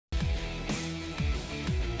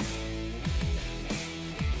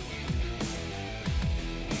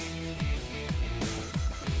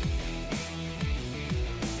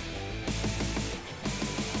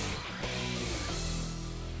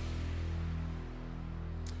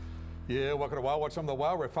Yeah, welcome to Whale Watch. I'm the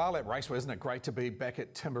Whale Lap Raceway. Isn't it great to be back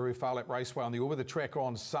at Timaru Lap Raceway on the all-weather track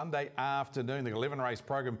on Sunday afternoon? The 11-race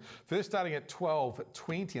program, first starting at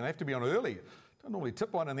 12:20, and they have to be on early. Don't normally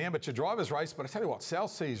tip one in the amateur drivers race, but I tell you what, South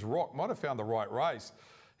Seas Rock might have found the right race.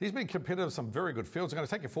 He's been competitive with some very good fields. I'm going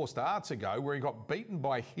to take you 4 starts ago where he got beaten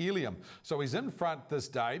by Helium. So he's in front this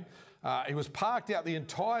day. He was parked out the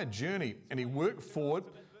entire journey and he worked forward.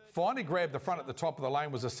 Finally grabbed the front at the top of the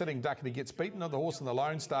lane, was a sitting duck, and he gets beaten on the horse in the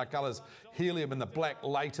Lone Star colours, Helium in the black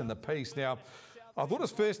late in the piece. Now, I thought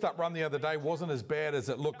his first up run the other day wasn't as bad as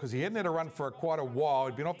it looked because he hadn't had a run for quite a while.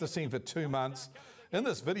 He'd been off the scene for 2 months. In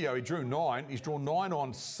this video, he drew 9. He's drawn 9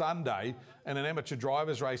 on Sunday in an amateur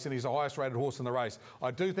driver's race, and he's the highest rated horse in the race.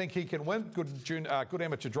 I do think he can win. Good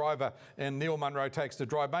amateur driver, and Neil Munro takes the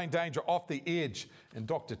drive. Main danger off the edge, and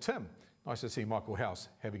Dr. Tim. Nice to see Michael House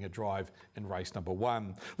having a drive in race number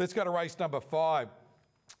 1. Let's go to race number 5.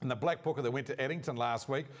 And the black booker that went to Addington last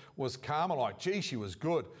week was Carmelite. Gee, she was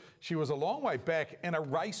good. She was a long way back in a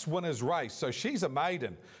race winner's race. So she's a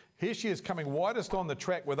maiden. Here she is coming widest on the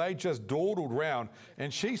track where they just dawdled round,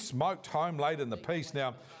 and she smoked home late in the piece.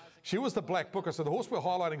 Now, she was the black booker. So the horse we're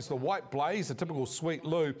highlighting is the White Blaze, a typical Sweet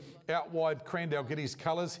Lou, out wide Crandall Giddy's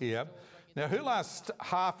colours here. Now, her last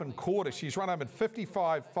half and quarter, she's run home in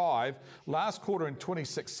 55.5, last quarter in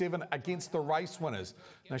 26.7 against the race winners.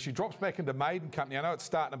 Now, she drops back into maiden company. I know it's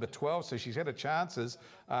start number 12, so she's had her chances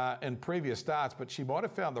in previous starts, but she might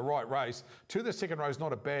have found the right race. To the second row is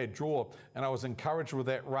not a bad draw, and I was encouraged with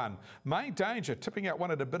that run. Main danger, tipping out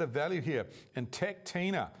one at a bit of value here, and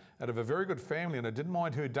Tactina, out of a very good family, and I didn't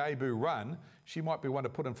mind her debut run. She might be one to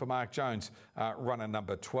put in for Mark Jones, runner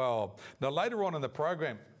number 12. Now, later on in the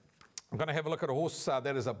program, I'm going to have a look at a horse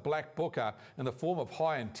that is a black booker in the form of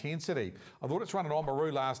High Intensity. I thought its run at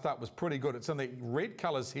Oamaru last up was pretty good. It's in the red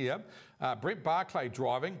colours here. Brent Barclay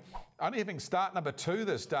driving, only having start number 2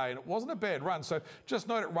 this day, and it wasn't a bad run. So just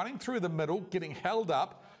note it running through the middle, getting held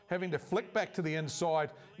up, having to flick back to the inside,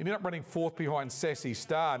 ended up running 4th behind Sassy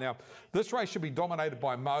Star. Now, this race should be dominated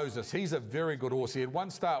by Moses. He's a very good horse. He had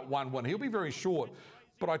 1 start, 1 win. He'll be very short.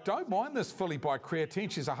 But I don't mind this filly by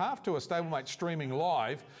Creatine. She's a half to a stablemate streaming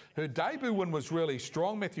live. Her debut win was really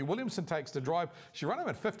strong. Matthew Williamson takes the drive. She ran him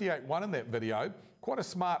at 58.1 in that video. Quite a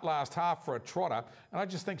smart last half for a trotter, and I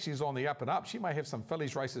just think she's on the up and up. She may have some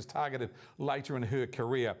fillies races targeted later in her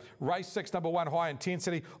career. Race 6, number 1, High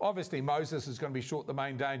Intensity. Obviously, Moses is going to be short the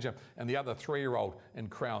main danger, and the other 3-year-old in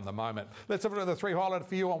Crown the moment. Let's have a look at the 3 highlighted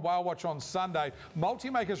for you on Whale Watch on Sunday.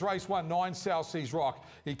 Multi-Makers Race 1, 9, South Seas Rock.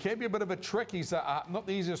 He can be a bit of a trick. He's not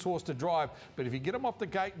the easiest horse to drive, but if you get him off the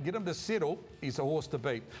gate and get him to settle, he's a horse to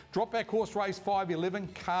beat. Drop back horse race 5, 11,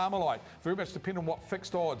 Carmelite. Very much depending on what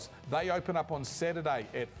fixed odds they open up on Saturday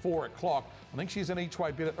at 4 o'clock. I think she's an each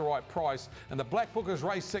way bet at the right price. And the black bookers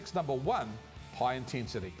race 6, number 1, High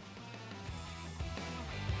Intensity.